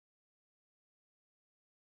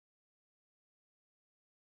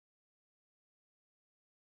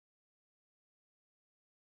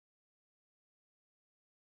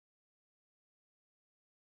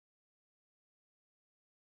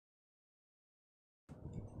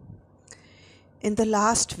In the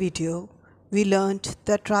last video, we learned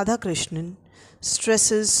that Radhakrishnan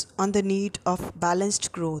stresses on the need of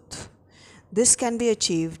balanced growth. This can be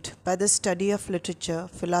achieved by the study of literature,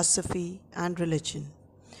 philosophy, and religion.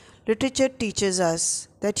 Literature teaches us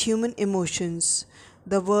that human emotions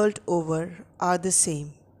the world over are the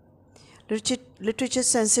same. Literature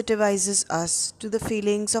sensitizes us to the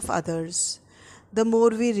feelings of others. The more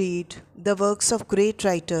we read the works of great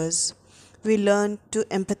writers, we learn to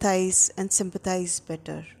empathize and sympathize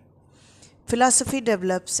better. Philosophy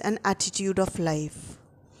develops an attitude of life.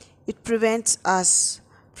 It prevents us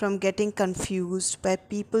from getting confused by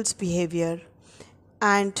people's behavior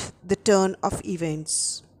and the turn of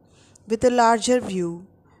events. With a larger view,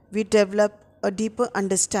 we develop a deeper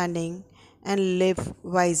understanding and live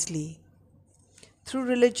wisely. Through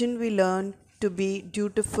religion, we learn to be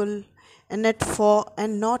dutiful and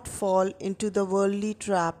not fall into the worldly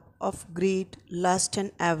trap of greed, lust,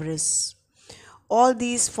 and avarice. All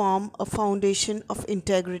these form a foundation of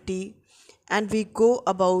integrity, and we go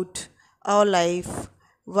about our life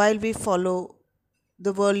while we follow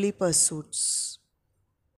the worldly pursuits.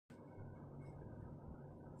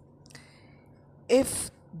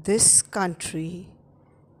 If this country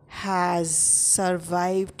has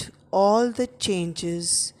survived all the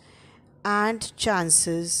changes and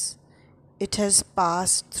chances it has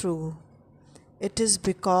passed through, it is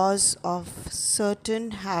because of certain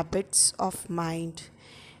habits of mind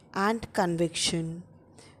and conviction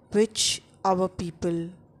which our people,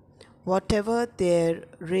 whatever their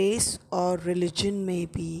race or religion may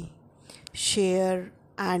be, share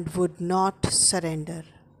and would not surrender.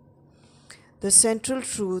 The central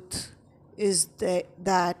truth is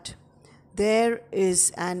that there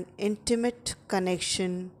is an intimate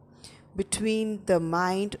connection between the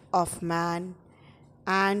mind of man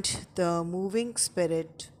and the moving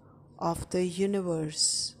spirit of the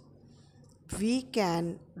universe. We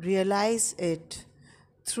can realize it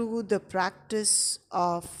through the practice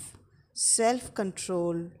of self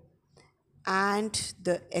control and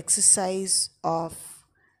the exercise of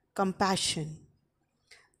compassion.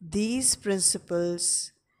 These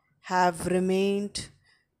principles have remained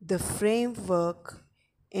the framework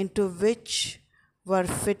into which were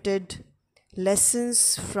fitted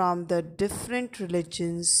lessons from the different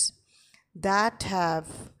religions that have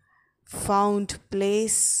found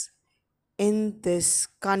place in this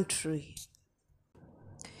country.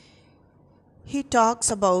 He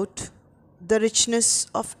talks about the richness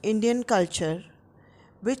of Indian culture,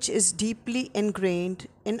 which is deeply ingrained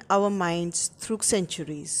in our minds through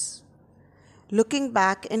centuries. Looking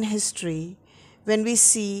back in history, when we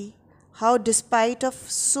see how despite of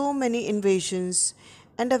so many invasions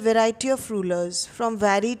and a variety of rulers from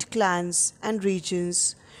varied clans and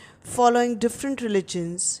regions following different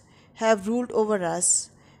religions have ruled over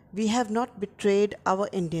us, we have not betrayed our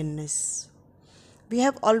Indianness. We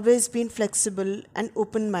have always been flexible and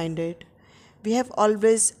open minded. We have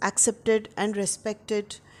always accepted and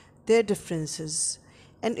respected their differences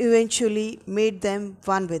and eventually made them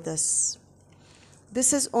one with us.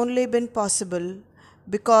 This has only been possible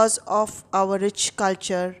because of our rich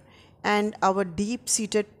culture and our deep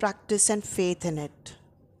seated practice and faith in it.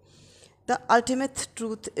 The ultimate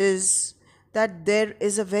truth is that there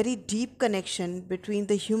is a very deep connection between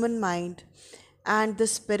the human mind and the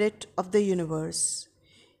spirit of the universe.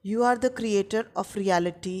 You are the creator of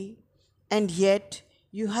reality, and yet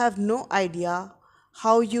you have no idea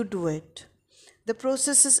how you do it. The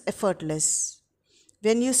process is effortless.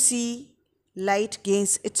 When you see, light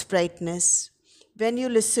gains its brightness. When you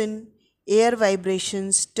listen, air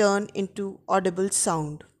vibrations turn into audible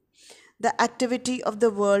sound. The activity of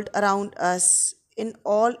the world around us in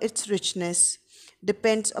all its richness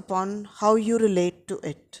depends upon how you relate to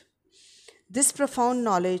it. This profound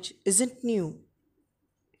knowledge isn't new.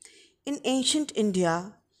 In ancient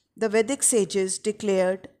India, the Vedic sages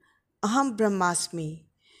declared Aham Brahmasmi,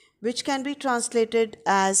 which can be translated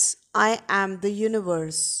as I am the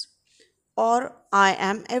universe or I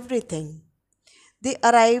am everything. They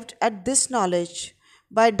arrived at this knowledge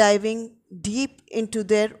by diving deep into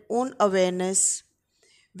their own awareness,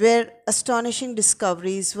 where astonishing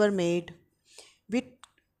discoveries were made. We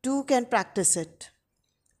too can practice it.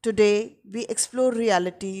 Today, we explore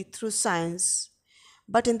reality through science,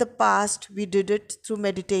 but in the past, we did it through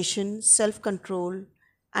meditation, self control,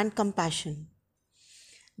 and compassion.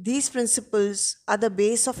 These principles are the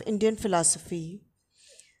base of Indian philosophy.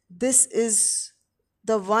 This is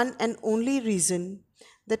the one and only reason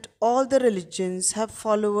that all the religions have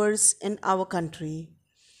followers in our country.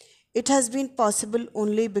 It has been possible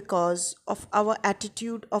only because of our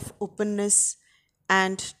attitude of openness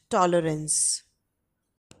and tolerance.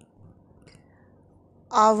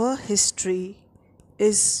 Our history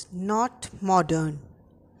is not modern.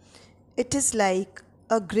 It is like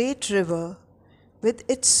a great river with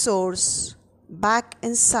its source back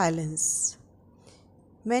in silence.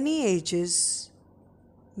 Many ages,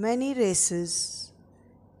 many races,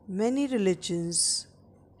 many religions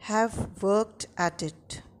have worked at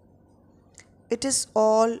it. It is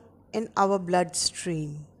all in our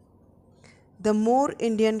bloodstream. The more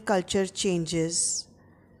Indian culture changes,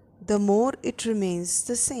 the more it remains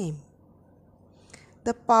the same.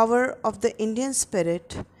 The power of the Indian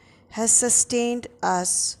spirit has sustained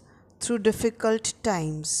us through difficult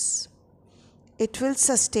times. It will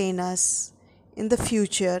sustain us in the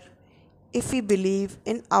future if we believe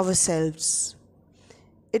in ourselves.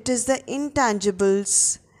 It is the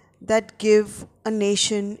intangibles that give a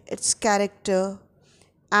nation its character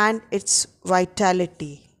and its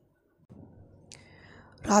vitality.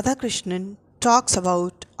 Radhakrishnan talks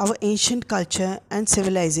about our ancient culture and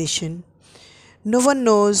civilization. No one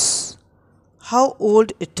knows how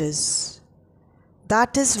old it is.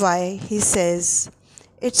 That is why he says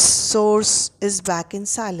its source is back in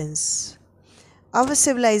silence. Our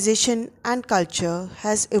civilization and culture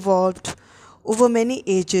has evolved over many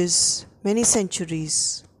ages, many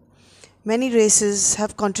centuries. Many races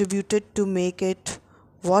have contributed to make it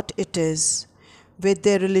what it is, with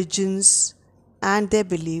their religions and their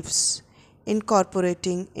beliefs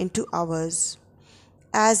incorporating into ours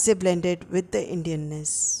as they blended with the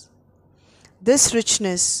Indianness. This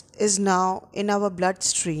richness is now in our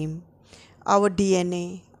bloodstream, our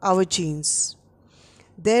DNA, our genes.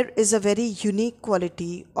 There is a very unique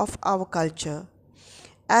quality of our culture.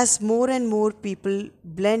 As more and more people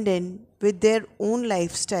blend in with their own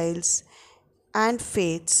lifestyles and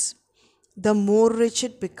faiths, the more rich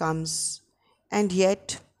it becomes, and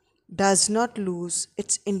yet does not lose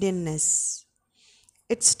its Indianness.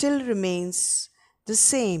 It still remains the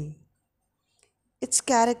same. Its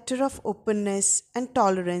character of openness and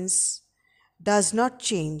tolerance does not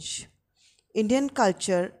change. Indian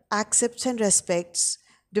culture accepts and respects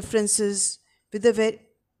differences with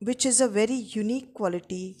which is a very unique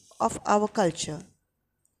quality of our culture.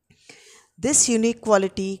 This unique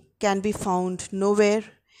quality can be found nowhere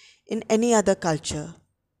in any other culture.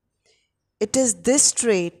 It is this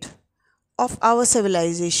trait of our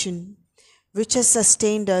civilization which has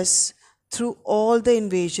sustained us through all the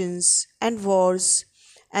invasions and wars,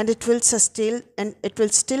 and it will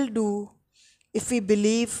still do if we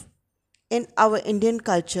believe in our Indian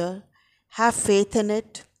culture, have faith in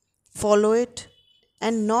it, follow it,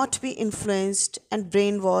 and not be influenced and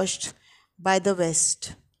brainwashed by the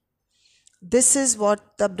West. This is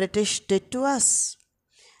what the British did to us.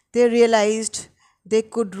 They realized they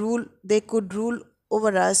could rule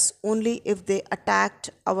over us only if they attacked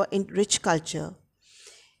our rich culture,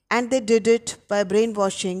 and they did it by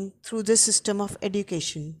brainwashing through the system of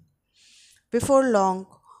education. Before long,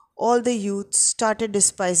 all the youth started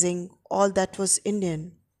despising all that was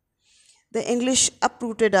Indian. The English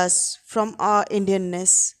uprooted us from our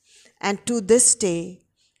Indianness, and to this day,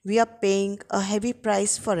 we are paying a heavy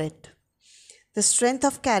price for it. The strength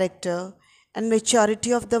of character and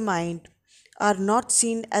maturity of the mind are not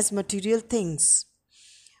seen as material things,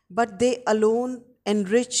 but they alone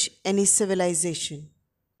enrich any civilization.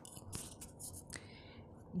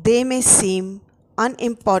 They may seem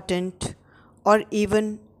unimportant or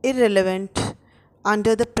even irrelevant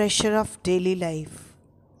under the pressure of daily life.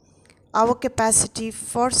 Our capacity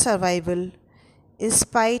for survival, in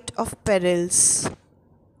spite of perils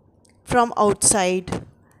from outside,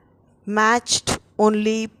 matched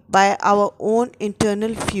only by our own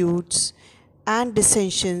internal feuds and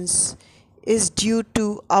dissensions, is due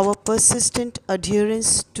to our persistent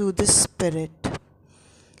adherence to this spirit.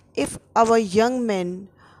 If our young men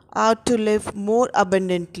are to live more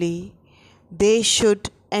abundantly, they should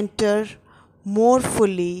enter more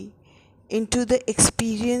fully into the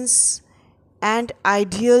experience and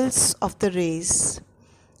ideals of the race.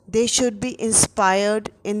 They should be inspired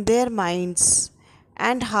in their minds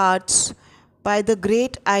and hearts by the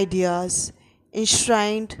great ideas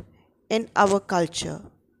enshrined in our culture.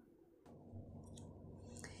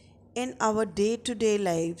 In our day to day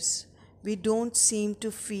lives, we don't seem to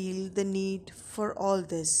feel the need for all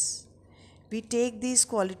this. We take these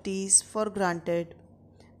qualities for granted,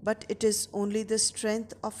 but it is only the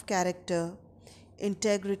strength of character,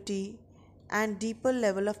 integrity, and deeper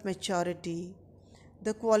level of maturity,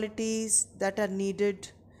 the qualities that are needed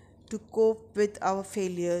to cope with our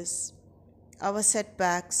failures, our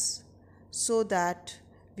setbacks, so that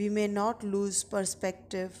we may not lose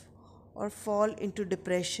perspective or fall into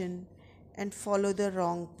depression and follow the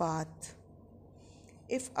wrong path.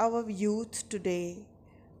 If our youth today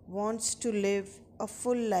wants to live a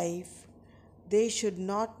full life, they should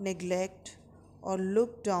not neglect or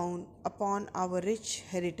look down upon our rich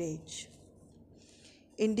heritage.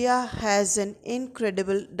 India has an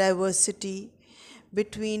incredible diversity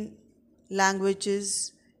between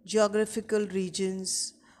languages, geographical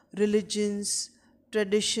regions, religions,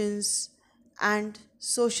 traditions, and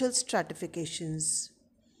social stratifications.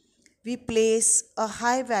 We place a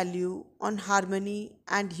high value on harmony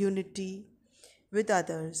and unity with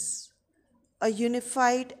others. A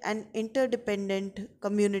unified and interdependent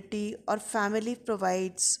community or family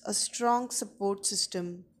provides a strong support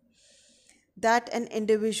system that an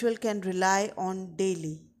individual can rely on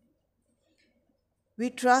daily. We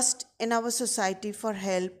trust in our society for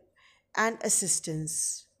help and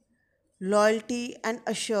assistance. Loyalty and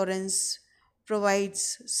assurance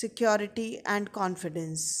provides security and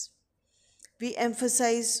confidence. We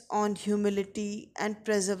emphasize on humility and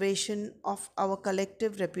preservation of our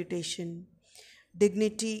collective reputation,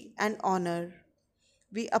 dignity and honor.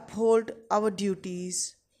 We uphold our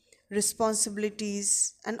duties,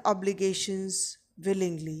 responsibilities and obligations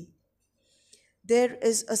willingly. There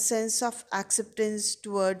is a sense of acceptance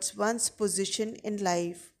towards one's position in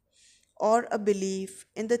life or a belief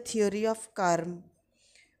in the theory of karma,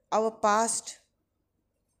 our past,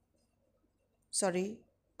 sorry,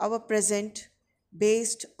 our present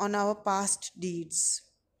based on our past deeds.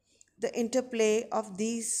 The interplay of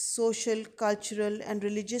these social, cultural, and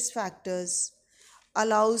religious factors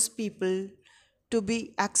allows people to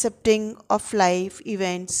be accepting of life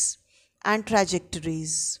events and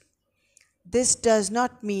trajectories. This does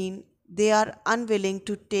not mean they are unwilling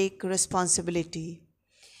to take responsibility.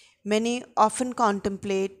 Many often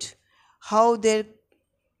contemplate how their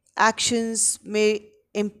actions may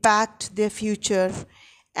impact their future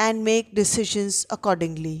and make decisions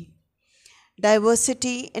accordingly.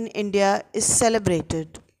 Diversity in India is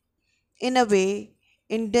celebrated. In a way,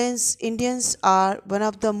 Indians are one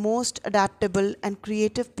of the most adaptable and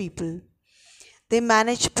creative people. They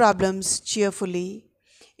manage problems cheerfully,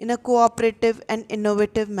 in a cooperative and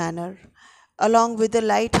innovative manner, along with a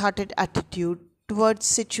light hearted attitude towards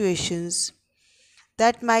situations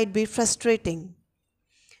that might be frustrating.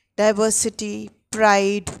 Diversity,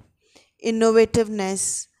 pride,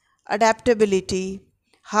 innovativeness, adaptability,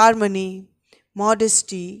 harmony,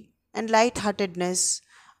 modesty, and light-heartedness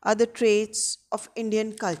are the traits of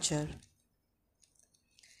Indian culture.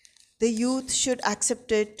 The youth should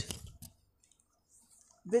accept it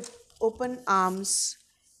with open arms,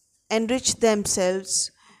 enrich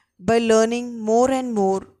themselves by learning more and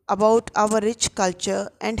more about our rich culture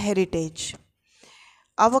and heritage.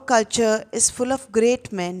 Our culture is full of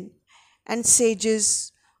great men and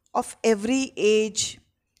sages of every age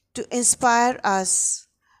to inspire us,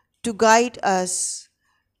 to guide us,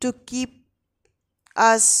 to keep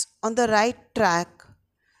us on the right track,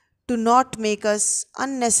 to not make us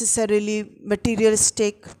unnecessarily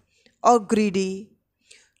materialistic or greedy,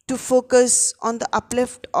 to focus on the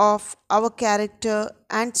uplift of our character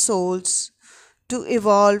and souls, to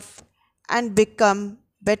evolve and become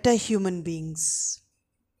better human beings.